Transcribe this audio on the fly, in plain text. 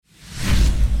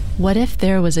What if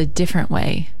there was a different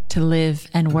way to live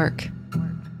and work?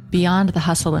 Beyond the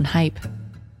hustle and hype,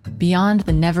 beyond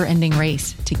the never-ending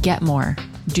race to get more,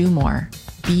 do more,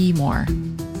 be more.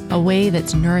 A way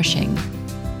that's nourishing,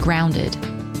 grounded,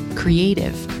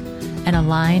 creative, and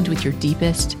aligned with your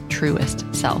deepest, truest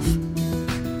self.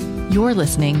 You're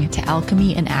listening to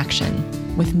Alchemy in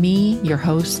Action with me, your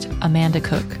host, Amanda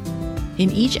Cook. In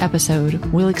each episode,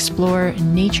 we'll explore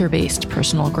nature-based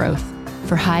personal growth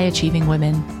for high-achieving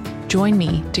women. Join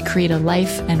me to create a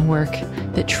life and work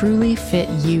that truly fit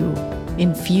you,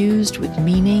 infused with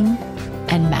meaning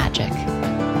and magic.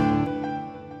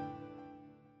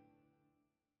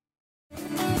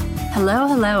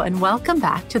 Hello, and welcome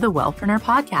back to the Wellpreneur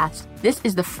Podcast. This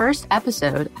is the first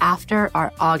episode after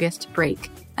our August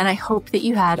break, and I hope that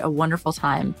you had a wonderful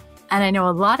time. And I know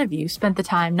a lot of you spent the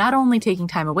time not only taking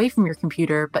time away from your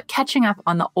computer, but catching up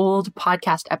on the old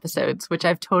podcast episodes, which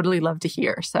I've totally loved to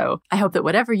hear. So I hope that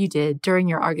whatever you did during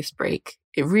your August break,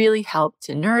 it really helped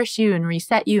to nourish you and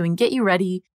reset you and get you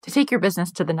ready to take your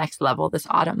business to the next level this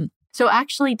autumn. So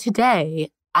actually today,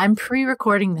 I'm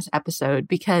pre-recording this episode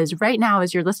because right now,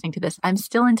 as you're listening to this, I'm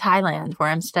still in Thailand where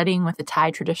I'm studying with a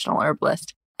Thai traditional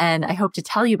herbalist. And I hope to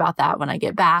tell you about that when I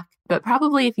get back. But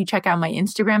probably if you check out my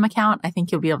Instagram account, I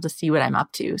think you'll be able to see what I'm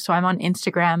up to. So I'm on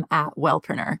Instagram at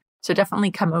Wellpreneur. So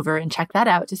definitely come over and check that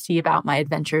out to see about my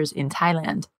adventures in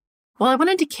Thailand. Well, I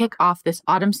wanted to kick off this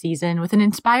autumn season with an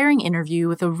inspiring interview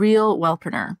with a real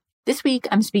Wellpreneur. This week,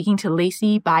 I'm speaking to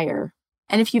Lacey Beyer.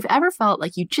 And if you've ever felt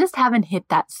like you just haven't hit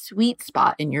that sweet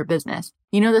spot in your business,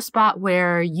 you know, the spot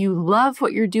where you love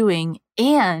what you're doing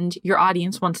and your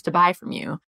audience wants to buy from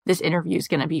you, this interview is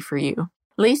going to be for you.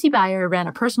 Lacey Beyer ran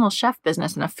a personal chef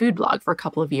business and a food blog for a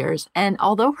couple of years. And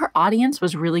although her audience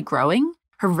was really growing,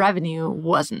 her revenue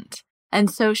wasn't. And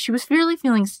so she was really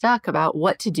feeling stuck about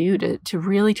what to do to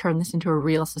really turn this into a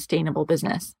real sustainable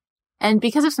business. And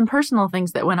because of some personal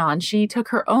things that went on, she took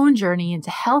her own journey into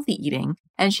healthy eating,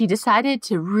 and she decided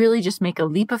to really just make a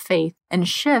leap of faith and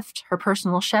shift her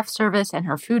personal chef service and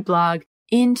her food blog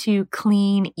into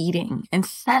clean eating. And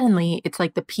suddenly, it's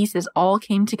like the pieces all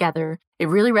came together. It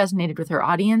really resonated with her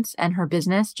audience, and her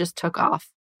business just took off.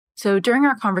 So during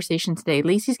our conversation today,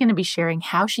 Lacey's going to be sharing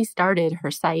how she started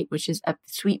her site, which is a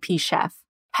Sweet Pea Chef,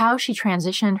 how she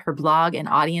transitioned her blog and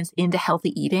audience into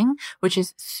healthy eating, which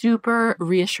is super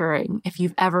reassuring if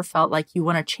you've ever felt like you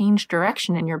want to change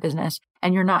direction in your business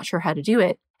and you're not sure how to do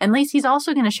it. And Lacey's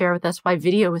also going to share with us why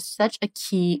video is such a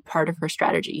key part of her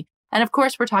strategy. And of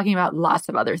course, we're talking about lots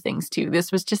of other things too.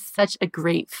 This was just such a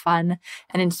great, fun,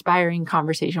 and inspiring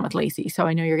conversation with Lacey. So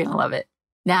I know you're going to love it.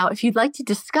 Now, if you'd like to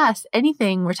discuss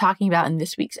anything we're talking about in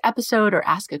this week's episode or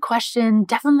ask a question,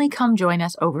 definitely come join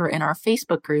us over in our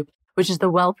Facebook group, which is the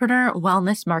Wellpreneur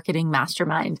Wellness Marketing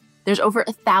Mastermind. There's over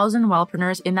 1,000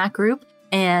 Wellpreneurs in that group,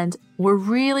 and we're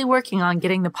really working on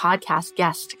getting the podcast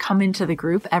guests to come into the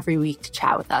group every week to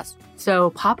chat with us. So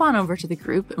pop on over to the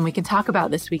group and we can talk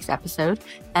about this week's episode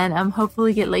and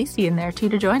hopefully get Lacey in there too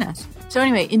to join us. So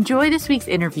anyway, enjoy this week's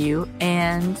interview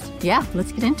and yeah,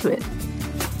 let's get into it.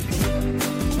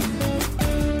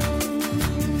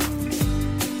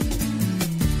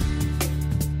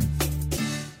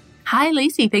 Hi,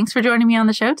 Lacey. Thanks for joining me on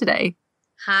the show today.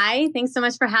 Hi. Thanks so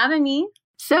much for having me.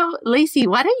 So, Lacey,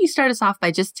 why don't you start us off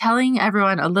by just telling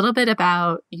everyone a little bit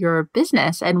about your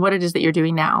business and what it is that you're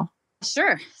doing now?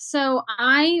 Sure. So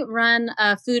I run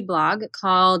a food blog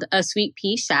called A Sweet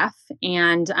Pea Chef,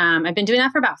 and I've been doing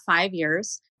that for about 5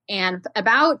 years. And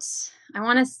about, I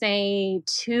want to say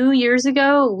 2 years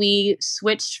ago, we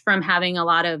switched from having a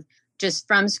lot of just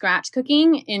from scratch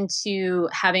cooking into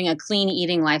having a clean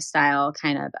eating lifestyle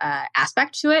kind of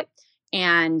aspect to it,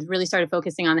 and really started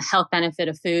focusing on the health benefit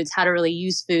of foods, how to really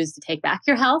use foods to take back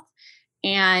your health,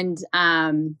 and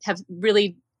have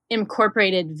really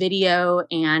incorporated video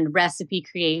and recipe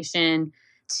creation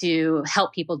to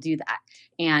help people do that.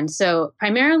 And so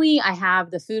primarily I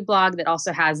have the food blog that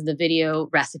also has the video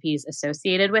recipes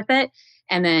associated with it.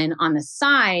 And then on the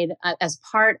side, as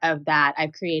part of that,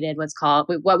 I've created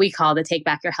what we call the Take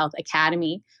Back Your Health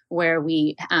Academy, where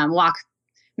we walk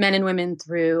men and women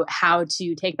through how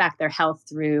to take back their health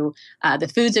through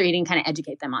the foods they're eating, kind of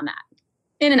educate them on that.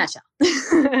 In a nutshell.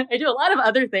 I do a lot of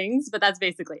other things, but that's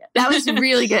basically it. That was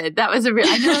really good.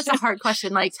 I know that's a hard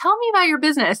question. Like, tell me about your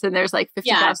business. And there's like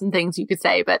 50,000 things you could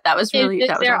say, but that was really,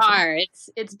 that was there awesome. are.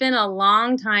 It's been a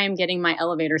long time getting my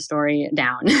elevator story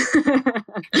down.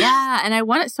 Yeah. And I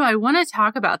want to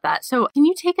talk about that. So can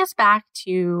you take us back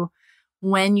to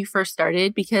when you first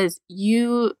started? Because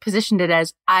you positioned it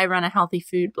as, I run a healthy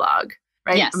food blog.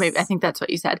 right? Yes. Maybe, I think that's what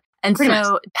you said. And Pretty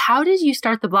so much. how did you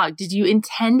start the blog? Did you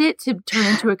intend it to turn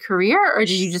into a career, or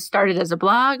did you just start it as a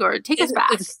blog? Or take us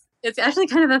back. It's actually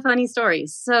kind of a funny story.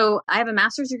 So I have a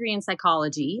master's degree in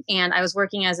psychology, and I was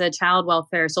working as a child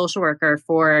welfare social worker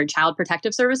for Child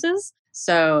Protective Services.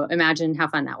 So imagine how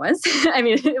fun that was. I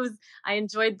mean, I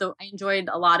enjoyed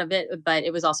a lot of it, but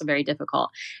it was also very difficult.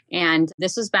 And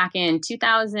this was back in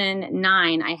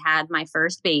 2009. I had my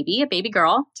first baby, a baby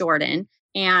girl, Jordan.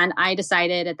 And I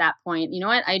decided at that point, you know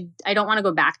what, I don't want to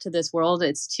go back to this world.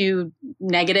 It's too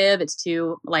negative. It's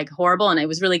too horrible. And it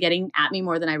was really getting at me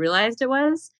more than I realized it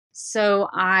was. So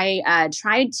I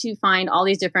tried to find all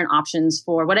these different options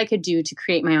for what I could do to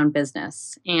create my own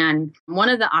business. And one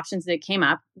of the options that came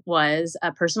up was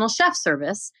a personal chef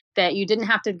service that you didn't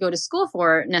have to go to school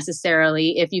for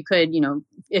necessarily if you could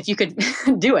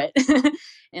do it.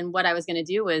 And what I was going to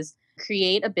do was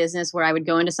create a business where I would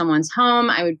go into someone's home.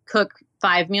 I would cook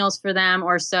 5 meals for them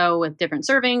or so with different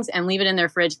servings and leave it in their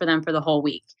fridge for them for the whole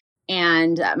week.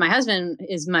 And my husband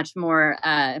is much more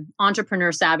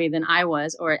entrepreneur savvy than I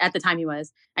was, or at the time he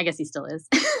was. I guess he still is.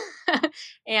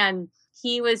 And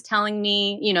he was telling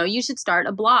me, you should start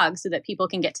a blog so that people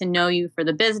can get to know you for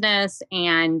the business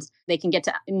and they can get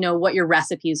to know what your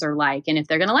recipes are like and if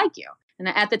they're going to like you. And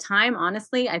at the time,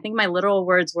 honestly, I think my literal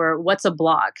words were, "What's a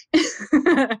blog?"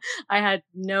 I had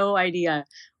no idea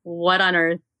what on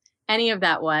earth any of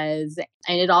that was.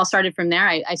 And it all started from there.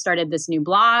 I started this new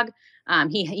blog.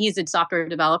 He's a software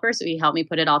developer, so he helped me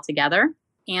put it all together.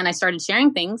 And I started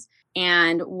sharing things.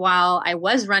 And while I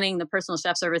was running the personal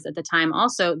chef service at the time,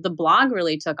 also the blog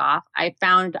really took off. I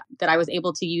found that I was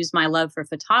able to use my love for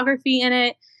photography in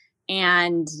it.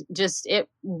 And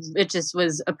it just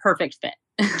was a perfect fit.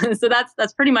 So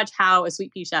that's pretty much how A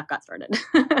Sweet Pea Chef got started.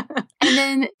 And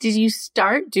then did you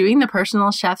start doing the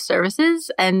personal chef services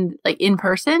and in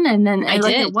person? And then I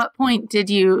did. At what point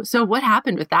so what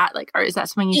happened with that? Or is that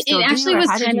something you still do? Actually or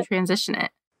how did you transition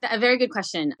it? A very good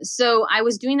question. So I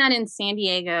was doing that in San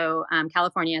Diego,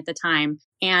 California at the time.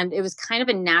 And it was kind of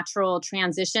a natural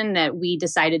transition that we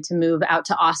decided to move out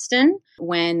to Austin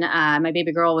when my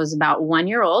baby girl was about 1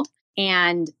 year old.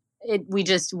 And we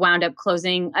just wound up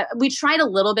closing. We tried a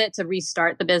little bit to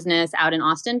restart the business out in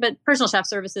Austin, but personal chef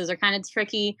services are kind of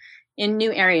tricky in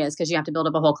new areas because you have to build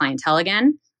up a whole clientele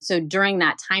again. So during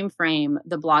that time frame,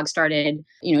 the blog started,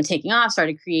 taking off,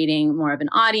 started creating more of an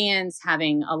audience,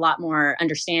 having a lot more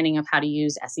understanding of how to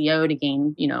use SEO to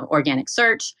gain, organic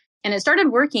search. And it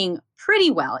started working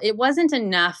pretty well. It wasn't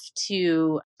enough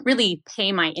to really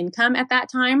pay my income at that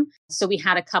time. So we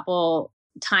had a couple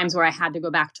times where I had to go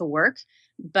back to work.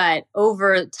 But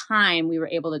over time, we were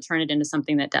able to turn it into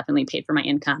something that definitely paid for my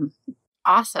income.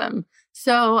 Awesome.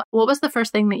 So what was the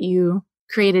first thing that you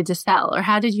created to sell? Or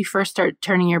how did you first start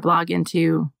turning your blog in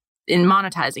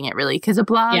monetizing it, really? Because a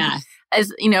blog,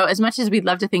 as much as we'd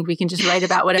love to think we can just write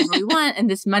about whatever we want and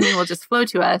this money will just flow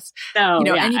to us,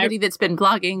 anybody that's been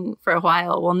blogging for a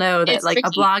while will know that tricky.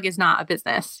 A blog is not a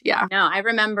business. Yeah. No,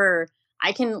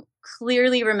 I can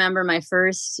clearly remember my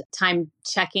first time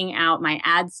checking out my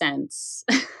AdSense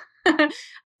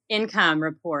income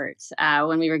report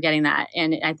when we were getting that.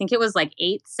 And I think it was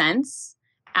 8 cents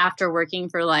after working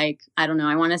for I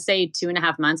want to say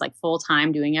 2.5 months, full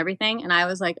time doing everything. And I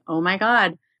was like, oh my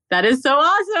God, that is so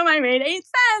awesome. I made 8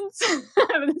 cents.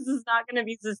 This is not going to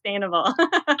be sustainable.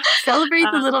 Celebrate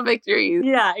the little victories.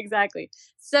 Yeah, exactly.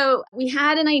 So we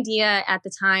had an idea at the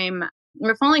time. We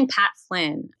were following Pat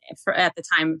Flynn at the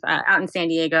time out in San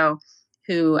Diego,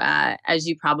 who, as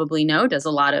you probably know, does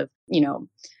a lot of,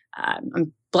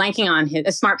 I'm blanking on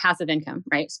a smart passive income,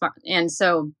 right? Smart. And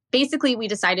so basically we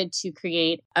decided to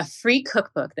create a free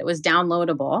cookbook that was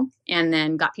downloadable and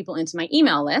then got people into my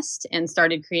email list and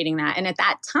started creating that. And at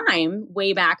that time,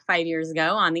 way back 5 years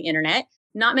ago on the internet,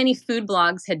 not many food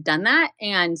blogs had done that.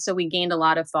 And so we gained a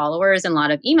lot of followers and a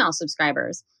lot of email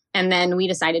subscribers. And then we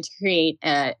decided to create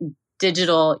a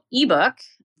digital ebook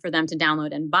for them to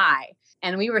download and buy.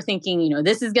 And we were thinking,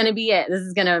 this is going to be it. This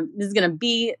is going to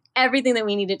be everything that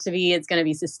we need it to be. It's going to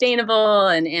be sustainable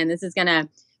and this is going to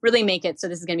really make it. So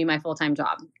this is going to be my full-time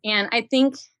job. And I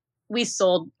think we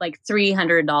sold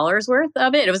 $300 worth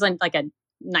of it. It was like a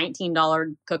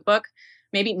 $19 cookbook,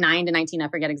 maybe $9 to $19. I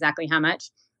forget exactly how much.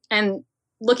 And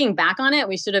looking back on it,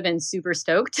 we should have been super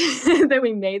stoked that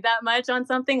we made that much on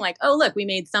something oh, look, we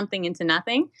made something into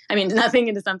nothing. I mean, nothing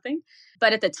into something.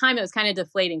 But at the time it was kind of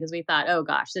deflating because we thought, oh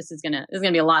gosh, this is going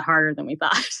to be a lot harder than we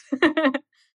thought.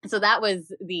 So that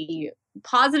was the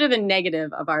positive and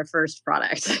negative of our first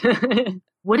product.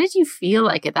 What did you feel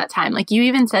like at that time? You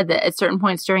even said that at certain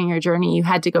points during your journey, you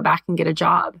had to go back and get a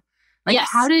job. Yes.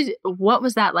 What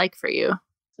was that like for you?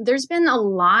 there's been a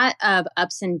lot of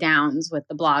ups and downs with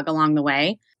the blog along the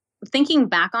way. Thinking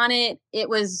back on it, it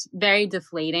was very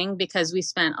deflating because we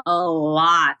spent a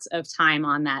lot of time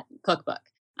on that cookbook.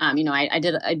 I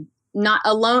not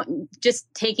alone, just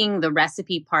taking the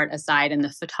recipe part aside and the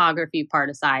photography part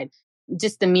aside,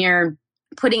 just the mere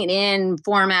putting it in,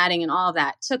 formatting and all of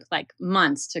that took like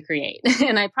months to create.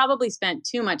 And I probably spent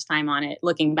too much time on it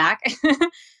looking back.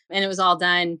 And it was all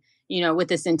done, with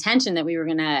this intention that we were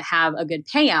going to have a good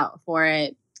payout for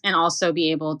it and also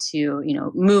be able to,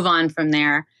 move on from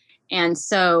there. And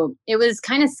so it was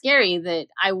kind of scary that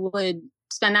I would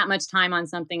spend that much time on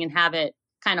something and have it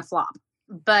kind of flop.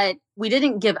 But we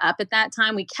didn't give up at that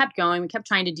time. We kept going. We kept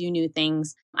trying to do new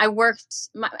things. I worked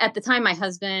at the time. My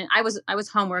husband, I was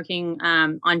home working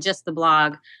on just the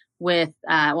blog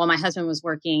while my husband was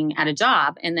working at a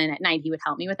job, and then at night he would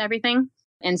help me with everything.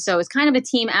 And so it's kind of a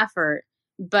team effort.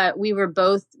 But we were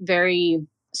both very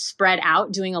spread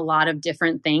out, doing a lot of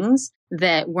different things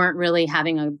that weren't really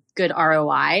having a good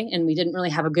ROI, and we didn't really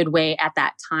have a good way at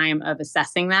that time of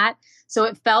assessing that. So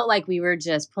it felt like we were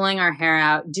just pulling our hair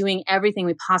out, doing everything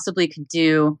we possibly could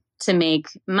do to make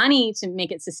money, to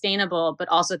make it sustainable, but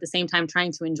also at the same time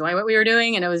trying to enjoy what we were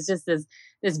doing. And it was just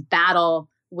this battle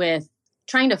with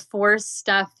trying to force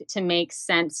stuff to make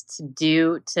sense to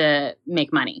do to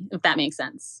make money, if that makes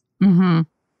sense. Mm-hmm.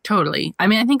 Totally. I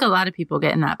mean, I think a lot of people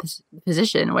get in that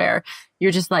position where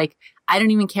you're just like, I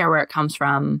don't even care where it comes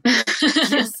from.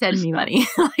 Just send me money.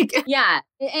 Yeah.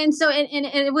 And so, and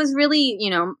it was really,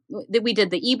 that we did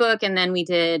the ebook, and then we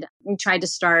tried to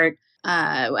start,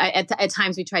 at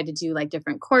times we tried to do like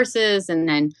different courses. And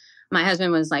then my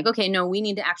husband was like, okay, no, we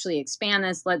need to actually expand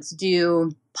this. Let's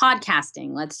do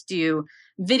podcasting. Let's do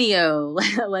video.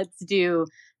 Let's do,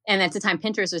 and at the time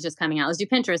Pinterest was just coming out. Let's do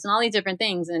Pinterest and all these different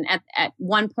things. And at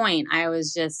one point I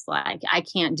was just like, I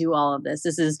can't do all of this.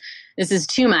 This is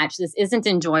too much. This isn't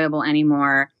enjoyable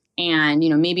anymore. And,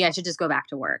 maybe I should just go back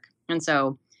to work. And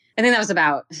so I think that was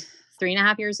about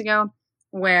 3.5 years ago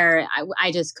where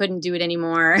I just couldn't do it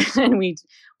anymore. And we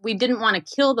didn't want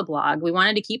to kill the blog. We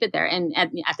wanted to keep it there. And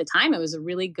at the time it was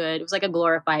it was like a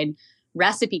glorified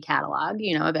recipe catalog,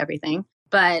 of everything.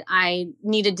 But I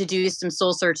needed to do some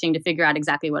soul searching to figure out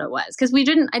exactly what it was. Because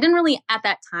I didn't really at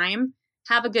that time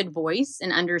have a good voice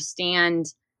and understand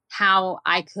how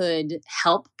I could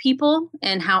help people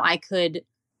and how I could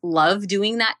love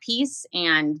doing that piece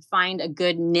and find a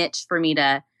good niche for me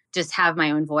to just have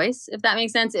my own voice, if that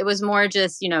makes sense. It was more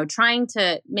just, trying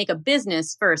to make a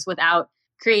business first without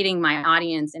creating my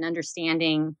audience and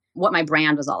understanding what my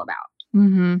brand was all about.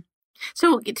 Mm-hmm.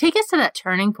 So take us to that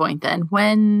turning point then.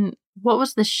 What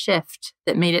was the shift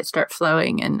that made it start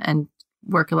flowing and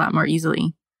work a lot more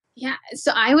easily? Yeah.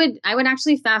 So I would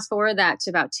actually fast forward that to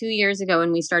about 2 years ago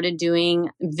when we started doing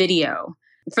video.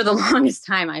 For the longest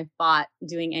time, I fought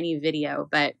doing any video,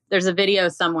 but there's a video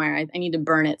somewhere. I need to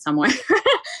burn it somewhere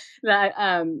that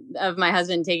of my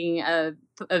husband taking a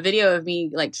video of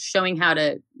me like showing how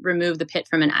to remove the pit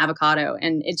from an avocado.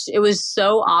 And it was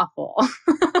so awful.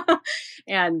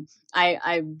 And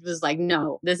I was like,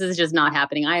 no, this is just not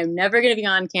happening. I am never going to be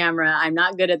on camera. I'm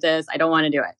not good at this. I don't want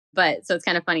to do it. But so it's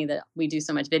kind of funny that we do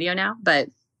so much video now. But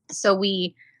so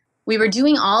we were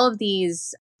doing all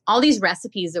these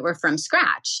recipes that were from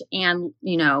scratch. And,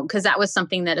 because that was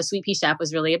something that A Sweet Pea Chef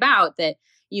was really about, that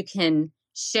you can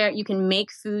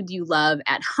make food you love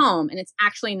at home. And it's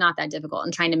actually not that difficult,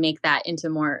 and trying to make that into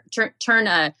more, turn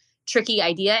a tricky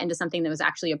idea into something that was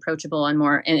actually approachable and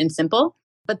more and simple.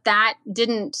 But that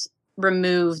didn't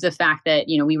remove the fact that,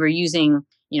 we were using,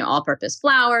 all-purpose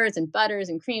flours and butters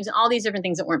and creams and all these different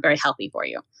things that weren't very healthy for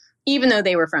you, even though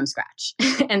they were from scratch.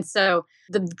 And so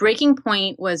the breaking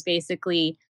point was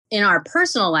basically in our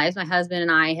personal lives. My husband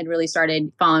and I had really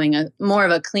started following more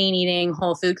of a clean eating,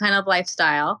 whole food kind of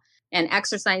lifestyle and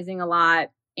exercising a lot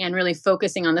and really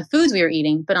focusing on the foods we were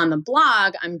eating. But on the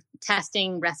blog, I'm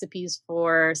testing recipes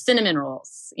for cinnamon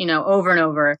rolls, over and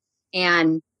over,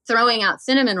 and throwing out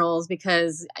cinnamon rolls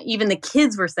because even the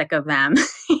kids were sick of them,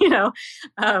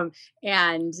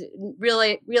 and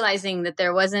really realizing that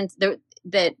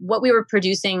that what we were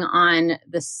producing on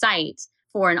the site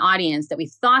for an audience that we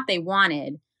thought they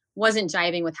wanted wasn't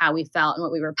jiving with how we felt and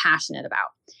what we were passionate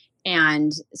about.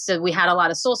 And so we had a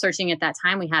lot of soul searching at that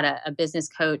time. We had a business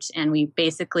coach, and we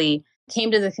basically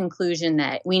came to the conclusion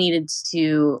that we needed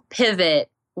to pivot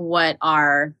what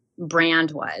our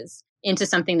brand was into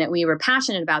something that we were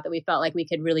passionate about, that we felt like we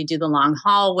could really do the long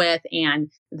haul with,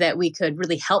 and that we could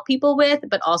really help people with,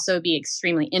 but also be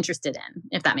extremely interested in,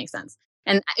 if that makes sense.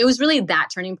 And it was really that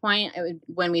turning point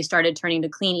when we started turning to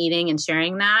clean eating and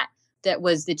sharing that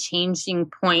was the changing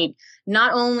point,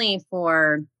 not only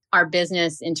for our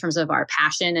business in terms of our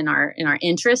passion and our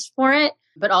interest for it,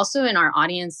 but also in our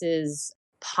audience's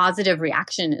positive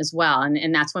reaction as well.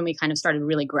 And that's when we kind of started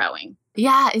really growing.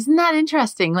 Yeah, isn't that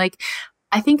interesting? Like,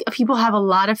 I think people have a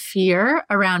lot of fear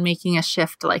around making a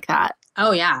shift like that.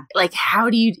 Oh, yeah. Like,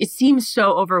 it seems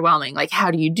so overwhelming. Like,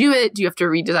 how do you do it? Do you have to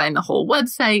redesign the whole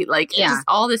website? Like, just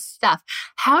all this stuff.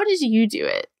 How did you do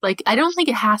it? Like, I don't think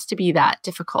it has to be that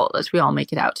difficult as we all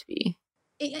make it out to be.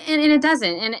 And it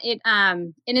doesn't.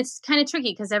 And it's kind of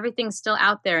tricky because everything's still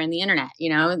out there in the internet.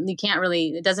 You can't really,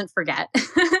 it doesn't forget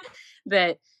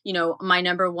that, my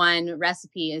number one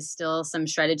recipe is still some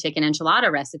shredded chicken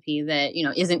enchilada recipe that,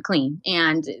 isn't clean,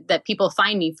 and that people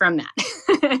find me from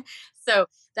that. So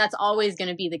that's always going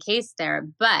to be the case there.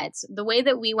 But the way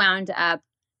that we wound up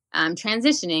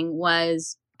transitioning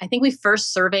was, I think we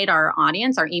first surveyed our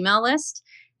audience, our email list,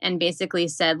 and basically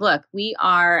said, look, we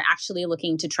are actually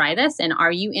looking to try this. And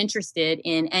are you interested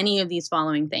in any of these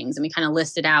following things? And we kind of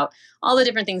listed out all the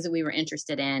different things that we were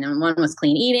interested in. And one was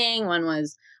clean eating. One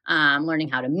was learning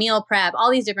how to meal prep,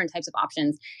 all these different types of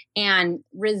options. And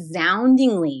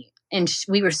resoundingly, and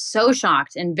we were so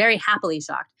shocked and very happily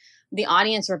shocked, the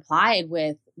audience replied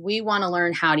with, we want to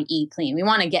learn how to eat clean. We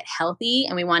want to get healthy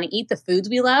and we want to eat the foods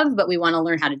we love, but we want to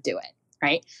learn how to do it.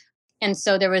 Right. And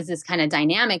so there was this kind of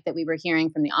dynamic that we were hearing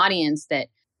from the audience that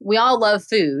we all love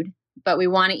food, but we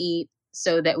want to eat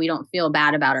so that we don't feel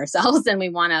bad about ourselves, and we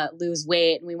want to lose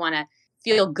weight and we want to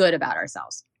feel good about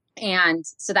ourselves. And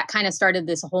so that kind of started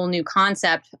this whole new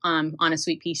concept on A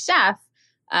Sweet Pea Chef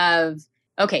of,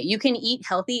 okay, you can eat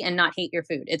healthy and not hate your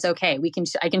food. It's okay.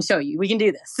 I can show you. We can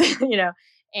do this,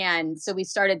 And so we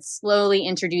started slowly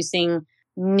introducing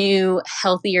new,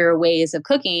 healthier ways of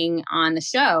cooking on the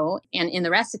show and in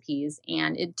the recipes.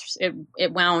 And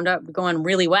it wound up going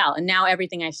really well. And now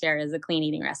everything I share is a clean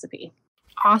eating recipe.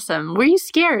 Awesome. Were you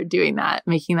scared doing that,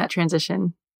 making that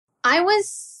transition? I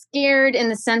was scared in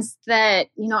the sense that,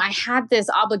 I had this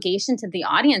obligation to the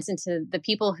audience and to the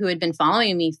people who had been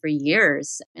following me for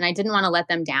years. And I didn't want to let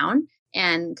them down.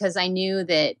 And because I knew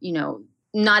that,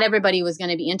 not everybody was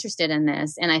going to be interested in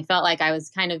this. And I felt like it was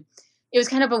kind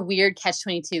of a weird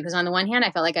catch-22, because on the one hand,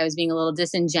 I felt like I was being a little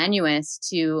disingenuous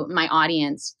to my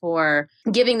audience for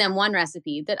giving them one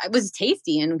recipe that was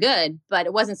tasty and good, but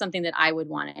it wasn't something that I would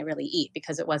want to really eat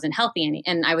because it wasn't healthy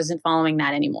and I wasn't following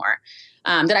that anymore.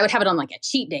 That I would have it on like a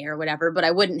cheat day or whatever, but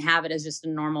I wouldn't have it as just a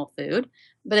normal food.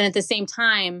 But then at the same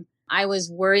time, I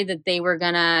was worried that they were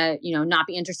going to, not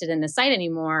be interested in the site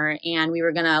anymore, and we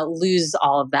were going to lose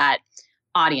all of that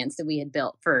audience that we had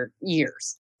built for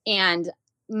years. And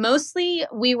mostly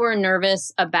we were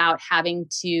nervous about having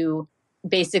to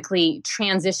basically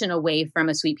transition away from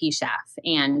A Sweet Pea Chef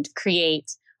and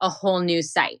create a whole new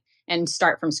site and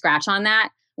start from scratch on that,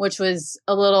 which was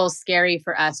a little scary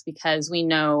for us because we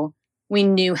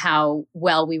knew how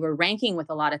well we were ranking with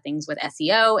a lot of things with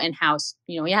SEO, and how,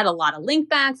 we had a lot of link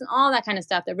backs and all that kind of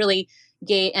stuff that really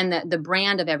gave, and the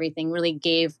brand of everything really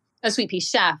gave A Sweet Pea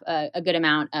Chef a good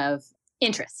amount of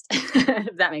interest,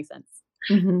 if that makes sense.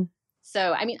 Mm-hmm.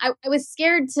 So, I mean, I was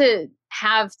scared to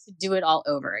have to do it all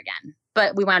over again,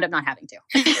 but we wound up not having to.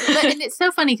 And it's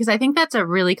so funny because I think that's a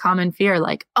really common fear.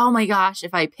 Like, oh my gosh,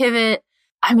 if I pivot,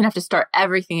 I'm going to have to start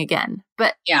everything again.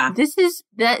 But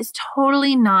that is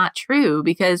totally not true,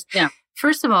 because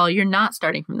first of all, you're not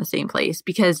starting from the same place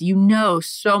because you know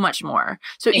so much more.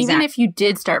 So even if you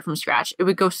did start from scratch, it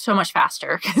would go so much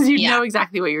faster because you know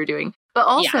exactly what you're doing. But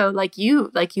also, like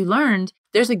you learned,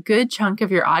 there's a good chunk of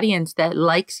your audience that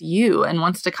likes you and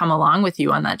wants to come along with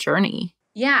you on that journey.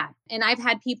 Yeah. And I've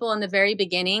had people in the very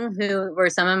beginning who were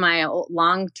some of my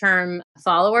long-term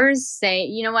followers say,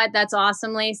 you know what, that's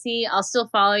awesome, Lacey. I'll still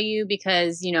follow you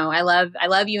because, I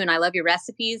love you and I love your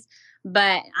recipes,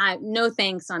 but no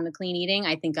thanks on the clean eating.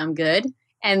 I think I'm good.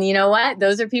 And you know what?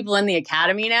 Those are people in the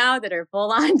academy now that are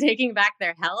full on taking back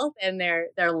their health, and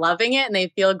they're loving it and they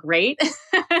feel great.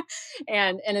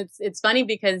 and it's funny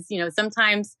because,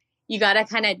 sometimes you got to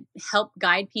kind of help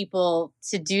guide people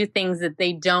to do things that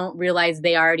they don't realize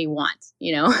they already want,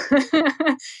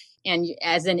 And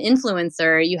as an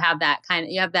influencer, you have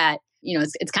that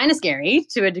it's kind of scary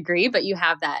to a degree, but you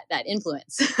have that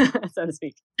influence, so to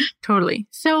speak. Totally.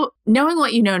 So knowing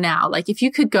what you know now, like if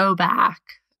you could go back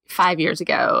 5 years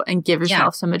ago and give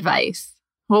yourself some advice,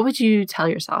 what would you tell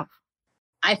yourself?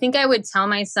 I think I would tell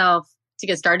myself to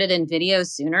get started in video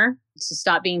sooner, to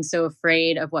stop being so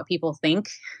afraid of what people think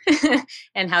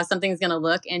and how something's going to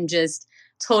look, and just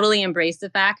totally embrace the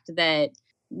fact that,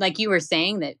 like you were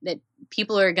saying, that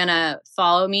people are going to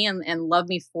follow me and love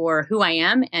me for who I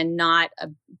am, and not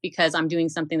because I'm doing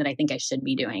something that I think I should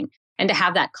be doing. And to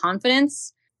have that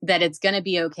confidence that it's going to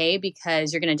be okay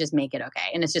because you're going to just make it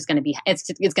okay. And it's just going to be, it's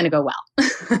going to go well.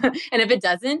 And if it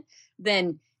doesn't,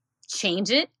 then change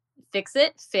it, fix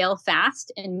it, fail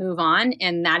fast, and move on.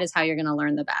 And that is how you're going to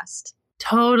learn the best.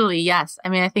 Totally. Yes. I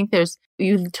mean, I think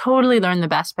you totally learn the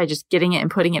best by just getting it and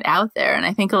putting it out there. And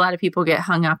I think a lot of people get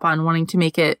hung up on wanting to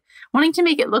make it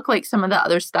look like some of the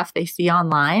other stuff they see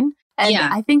online. And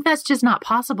I think that's just not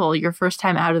possible your first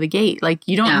time out of the gate. Like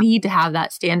you don't need to have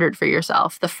that standard for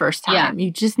yourself the first time.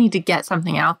 You just need to get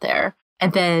something out there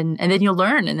and then you'll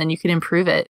learn and then you can improve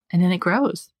it and then it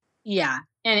grows. Yeah.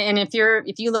 And if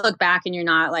you look back and you're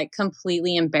not like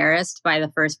completely embarrassed by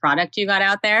the first product you got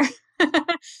out there,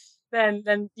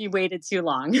 then you waited too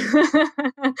long.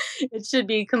 It should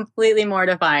be completely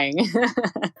mortifying.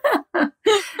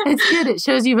 It's good. It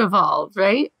shows you've evolved,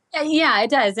 right? Yeah, it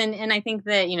does. And I think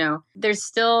that, there's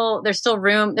still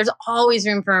room. There's always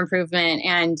room for improvement.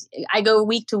 And I go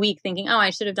week to week thinking, oh, I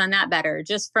should have done that better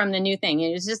just from the new thing.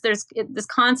 It's just, there's this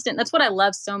constant, that's what I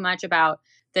love so much about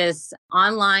this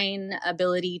online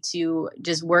ability to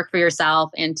just work for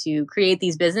yourself and to create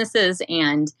these businesses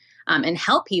and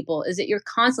help people is that you're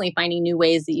constantly finding new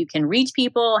ways that you can reach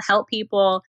people, help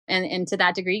people. And to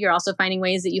that degree, you're also finding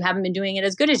ways that you haven't been doing it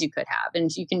as good as you could have.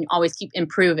 And you can always keep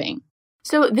improving.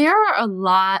 So there are a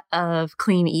lot of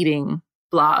clean eating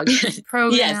blogs,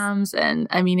 programs, and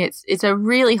I mean, it's a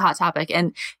really hot topic.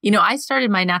 And, I started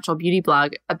my natural beauty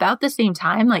blog about the same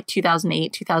time, like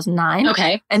 2008, 2009.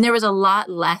 Okay. And there was a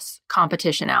lot less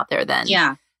competition out there then.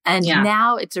 Yeah. And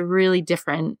now it's a really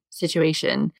different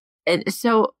situation. And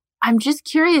so I'm just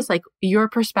curious, like your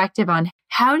perspective on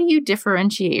how do you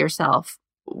differentiate yourself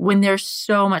when there's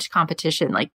so much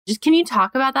competition? Like, just can you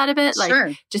talk about that a bit? Like,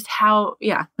 sure. Just how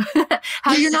you're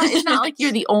not, it's not like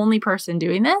you're the only person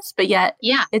doing this, but yet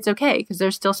it's okay because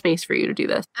there's still space for you to do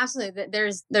this. Absolutely.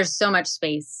 There's so much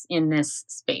space in this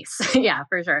space. Yeah,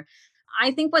 for sure.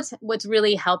 I think what's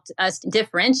really helped us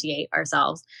differentiate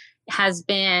ourselves has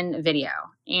been video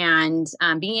and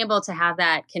being able to have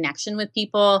that connection with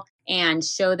people and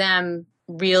show them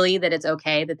really that it's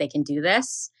okay, that they can do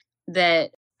this,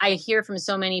 that I hear from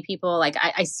so many people, like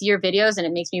I see your videos and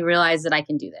it makes me realize that I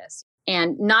can do this.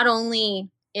 And not only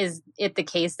is it the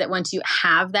case that once you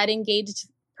have that engaged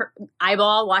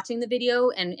eyeball watching the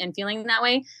video and feeling that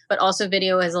way, but also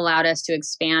video has allowed us to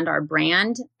expand our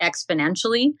brand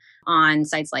exponentially on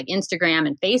sites like Instagram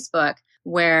and Facebook,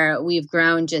 where we've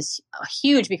grown just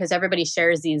huge because everybody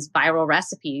shares these viral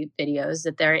recipe videos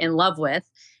that they're in love with.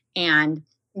 And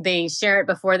they share it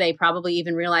before they probably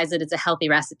even realize that it's a healthy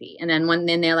recipe. And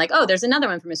then they're like, oh, there's another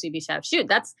one from a Sweet Pea Chef. Shoot,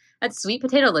 that's sweet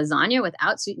potato lasagna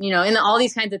without sweet, and all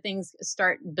these kinds of things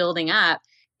start building up.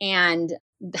 And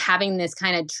having this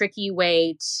kind of tricky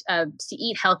way to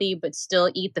eat healthy, but still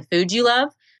eat the food you love,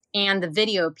 and the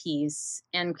video piece,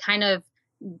 and kind of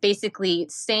basically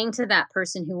saying to that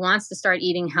person who wants to start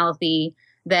eating healthy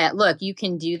that, look, you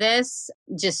can do this,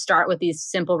 just start with these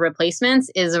simple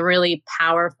replacements, is a really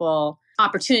powerful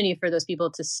opportunity for those people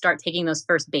to start taking those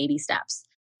first baby steps.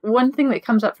 One thing that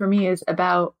comes up for me is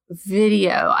about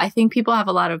video. I think people have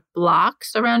a lot of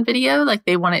blocks around video, like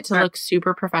they want it to look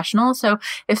super professional. So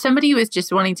if somebody was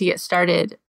just wanting to get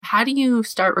started, how do you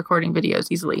start recording videos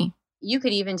easily? You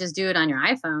could even just do it on your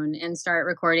iPhone and start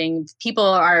recording. People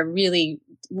are really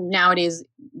nowadays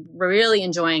really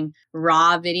enjoying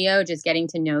raw video, just getting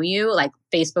to know you, like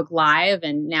Facebook Live.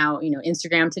 And now,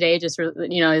 Instagram today just,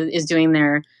 is doing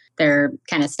their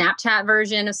kind of Snapchat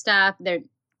version of stuff.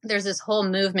 There's this whole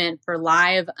movement for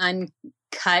live,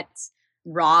 uncut,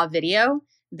 raw video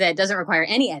that doesn't require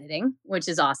any editing, which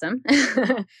is awesome.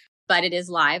 But it is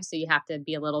live, so you have to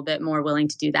be a little bit more willing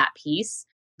to do that piece.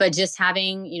 But just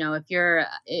having,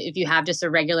 if you have just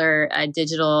a regular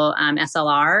digital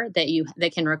SLR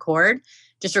that can record,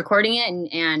 just recording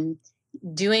it and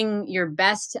doing your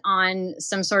best on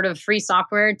some sort of free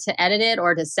software to edit it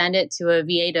or to send it to a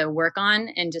VA to work on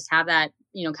and just have that,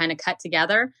 kind of cut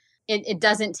together. It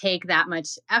doesn't take that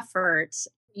much effort.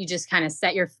 You just kind of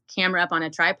set your camera up on a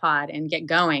tripod and get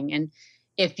going. And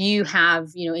if you have,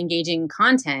 engaging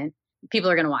content,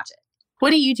 people are going to watch it. What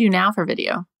do you do now for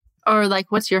video? Or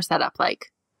what's your setup like?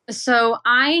 So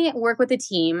I work with a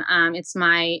team.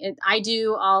 I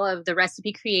do all of the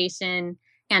recipe creation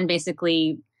and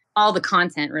basically all the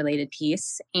content related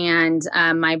piece. And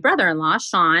my brother-in-law,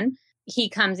 Sean, he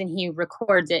comes and he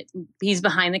records it. He's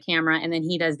behind the camera and then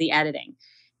he does the editing.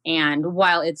 And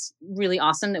while it's really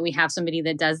awesome that we have somebody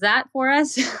that does that for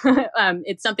us,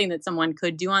 it's something that someone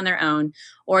could do on their own,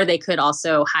 or they could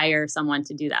also hire someone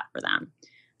to do that for them.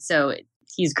 So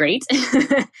he's great,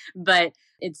 but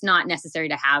it's not necessary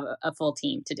to have a full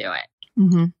team to do it.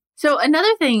 Mm-hmm. So another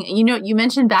thing, you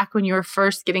mentioned back when you were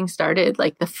first getting started,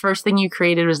 like the first thing you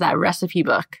created was that recipe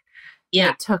book. Yeah.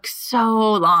 It took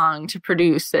so long to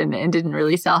produce and didn't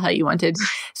really sell how you wanted.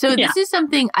 So this is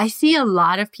something I see a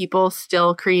lot of people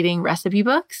still creating recipe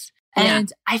books.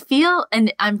 And I feel,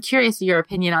 and I'm curious your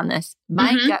opinion on this.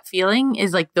 My gut feeling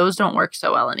is like those don't work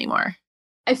so well anymore.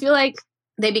 I feel like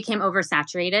they became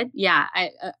oversaturated. Yeah,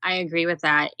 I agree with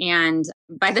that. And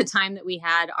by the time that we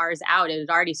had ours out, it had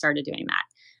already started doing that.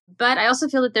 But I also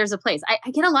feel that there's a place.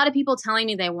 I get a lot of people telling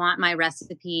me they want my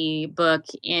recipe book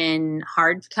in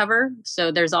hardcover. So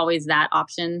there's always that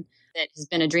option. That has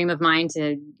been a dream of mine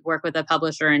to work with a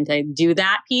publisher and to do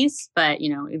that piece. But,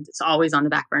 it's always on the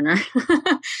back burner.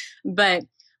 But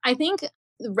I think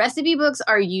recipe books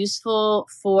are useful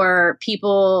for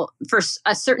people, for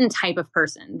a certain type of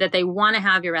person, that they want to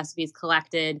have your recipes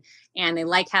collected and they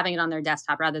like having it on their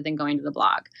desktop rather than going to the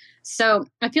blog. So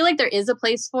I feel like there is a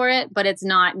place for it, but it's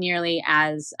not nearly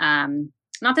as,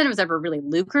 not that it was ever really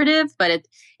lucrative, but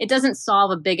it doesn't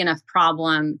solve a big enough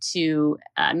problem to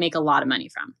make a lot of money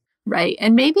from. Right.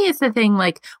 And maybe it's the thing,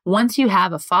 like once you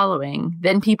have a following,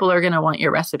 then people are going to want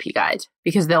your recipe guide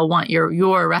because they'll want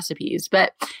your recipes.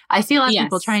 But I see a lot of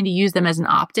people trying to use them as an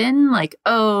opt-in, like,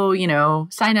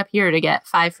 sign up here to get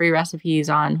 5 free recipes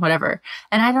on whatever.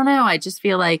 And I don't know. I just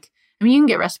feel like, you can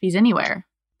get recipes anywhere.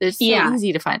 They're so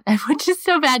easy to find, which is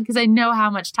so bad because I know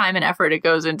how much time and effort it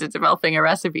goes into developing a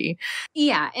recipe.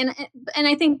 Yeah. And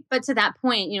I think, but to that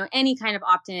point, any kind of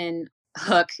opt-in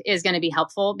hook is going to be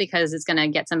helpful because it's going to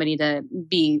get somebody to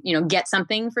be, get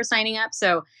something for signing up.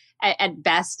 So at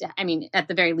best, at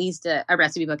the very least, a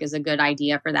recipe book is a good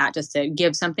idea for that, just to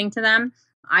give something to them.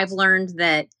 I've learned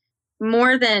that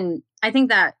I think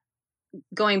that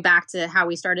going back to how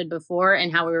we started before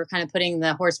and how we were kind of putting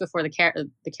the horse before the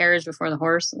carriage before the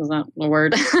horse, is that the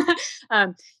word?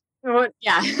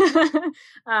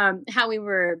 How we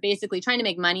were basically trying to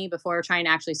make money before trying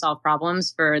to actually solve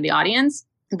problems for the audience.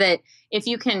 That if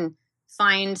you can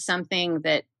find something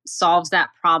that solves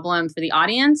that problem for the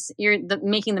audience,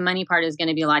 making the money part is going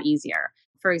to be a lot easier.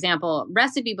 For example,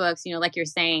 recipe books, like you're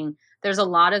saying, there's a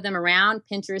lot of them around.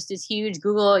 Pinterest is huge.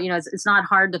 Google, it's not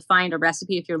hard to find a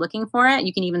recipe if you're looking for it.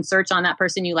 You can even search on that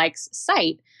person you like's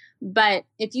site. But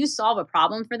if you solve a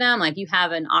problem for them, like we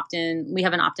have an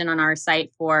opt-in on our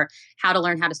site for how to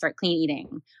learn how to start clean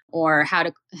eating, or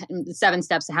 7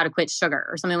 steps to how to quit sugar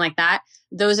or something like that.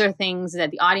 Those are things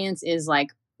that the audience is like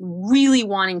really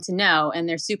wanting to know, and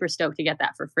they're super stoked to get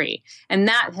that for free. And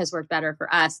that has worked better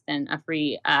for us than a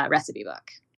free recipe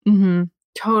book. Mm-hmm.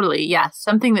 Totally. Yes.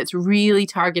 Something that's really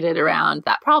targeted around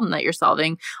that problem that you're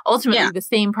solving. Ultimately, the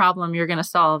same problem you're going to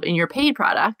solve in your paid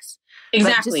products.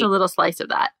 Exactly. But just a little slice of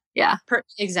that. Yeah.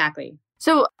 Exactly.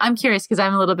 So I'm curious because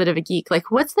I'm a little bit of a geek. Like,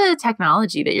 what's the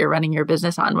technology that you're running your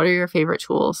business on? What are your favorite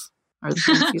tools or the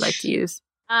things you like to use?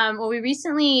 Well, we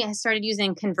recently started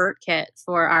using ConvertKit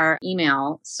for our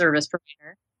email service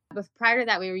provider. But prior to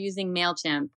that, we were using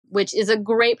MailChimp, which is a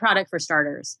great product for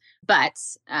starters. But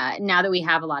now that we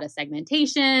have a lot of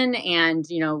segmentation and,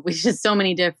 we just so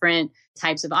many different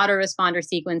types of autoresponder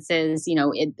sequences,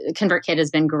 ConvertKit has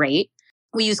been great.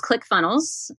 We use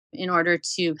ClickFunnels in order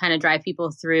to kind of drive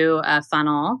people through a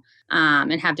funnel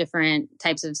and have different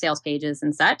types of sales pages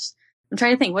and such. I'm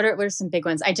trying to think, what are some big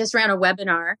ones? I just ran a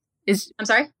webinar. I'm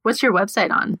sorry? What's your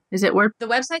website on? Is it WordPress? The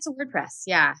website's a WordPress.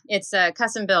 Yeah. It's a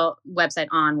custom built website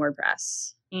on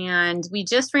WordPress. And we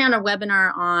just ran a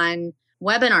webinar on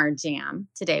Webinar Jam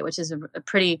today, which is a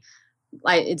pretty,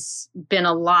 it's been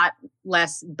a lot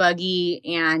less buggy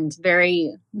and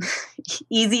very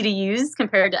easy to use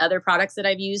compared to other products that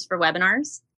I've used for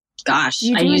webinars. Gosh, do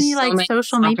you do any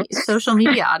social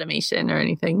media automation or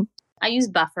anything? I use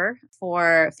Buffer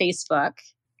for Facebook,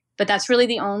 but that's really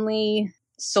the only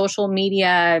social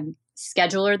media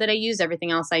scheduler that I use. Everything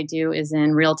else I do is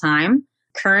in real time.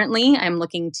 Currently, I'm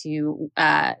looking to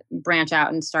branch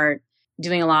out and start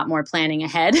doing a lot more planning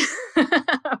ahead for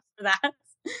that.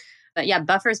 But yeah,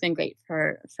 Buffer's been great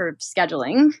for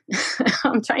scheduling.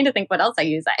 I'm trying to think what else I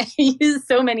use. I use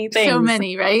so many things. So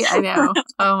many, right? I know.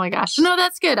 Oh my gosh. No,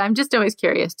 that's good. I'm just always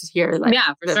curious to hear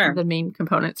the main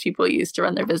components people use to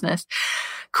run their business.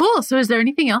 Cool. So is there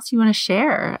anything else you want to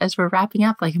share as we're wrapping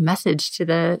up, like a message to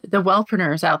the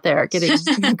wellpreneurs out there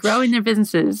growing their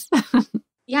businesses?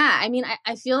 Yeah.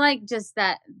 I feel like just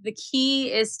that the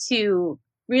key is to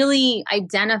really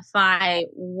identify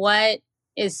what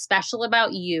is special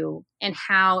about you and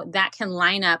how that can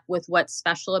line up with what's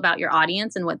special about your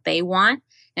audience and what they want,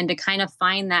 and to kind of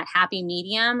find that happy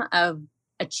medium of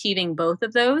achieving both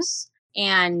of those.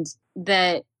 And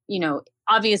that,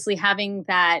 obviously having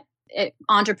that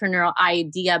entrepreneurial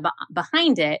idea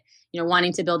behind it,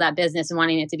 wanting to build that business and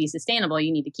wanting it to be sustainable,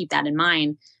 you need to keep that in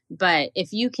mind. But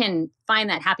if you can find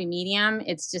that happy medium,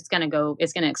 it's going to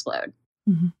explode.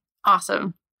 Mm-hmm.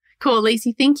 Awesome. Cool.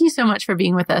 Lacey, thank you so much for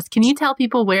being with us. Can you tell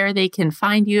people where they can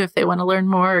find you if they want to learn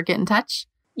more or get in touch?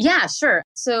 Yeah, sure.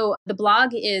 So the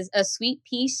blog is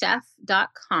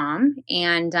asweetpeachef.com.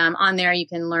 And on there, you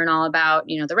can learn all about,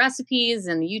 the recipes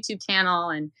and the YouTube channel,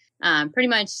 and pretty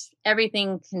much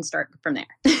everything can start from there.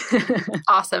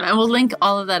 Awesome. And we'll link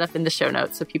all of that up in the show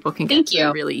notes so people can get to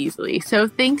it really easily. So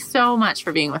thanks so much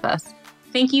for being with us.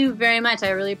 Thank you very much.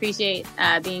 I really appreciate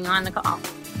being on the call.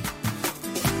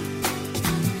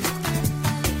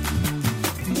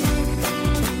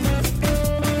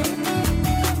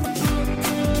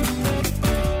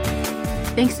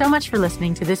 Thanks so much for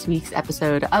listening to this week's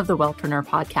episode of the Wellpreneur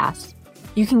Podcast.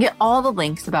 You can get all the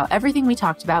links about everything we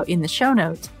talked about in the show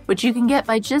notes, which you can get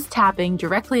by just tapping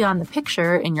directly on the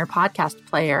picture in your podcast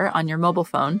player on your mobile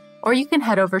phone, or you can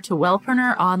head over to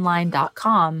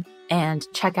wellpreneuronline.com and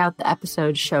check out the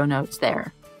episode show notes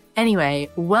there. Anyway,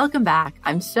 welcome back.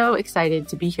 I'm so excited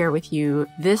to be here with you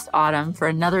this autumn for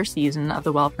another season of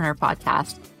the Wellpreneur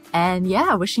Podcast. And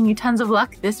yeah, wishing you tons of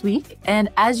luck this week. And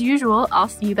as usual, I'll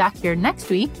see you back here next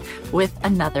week with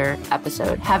another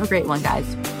episode. Have a great one,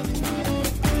 guys.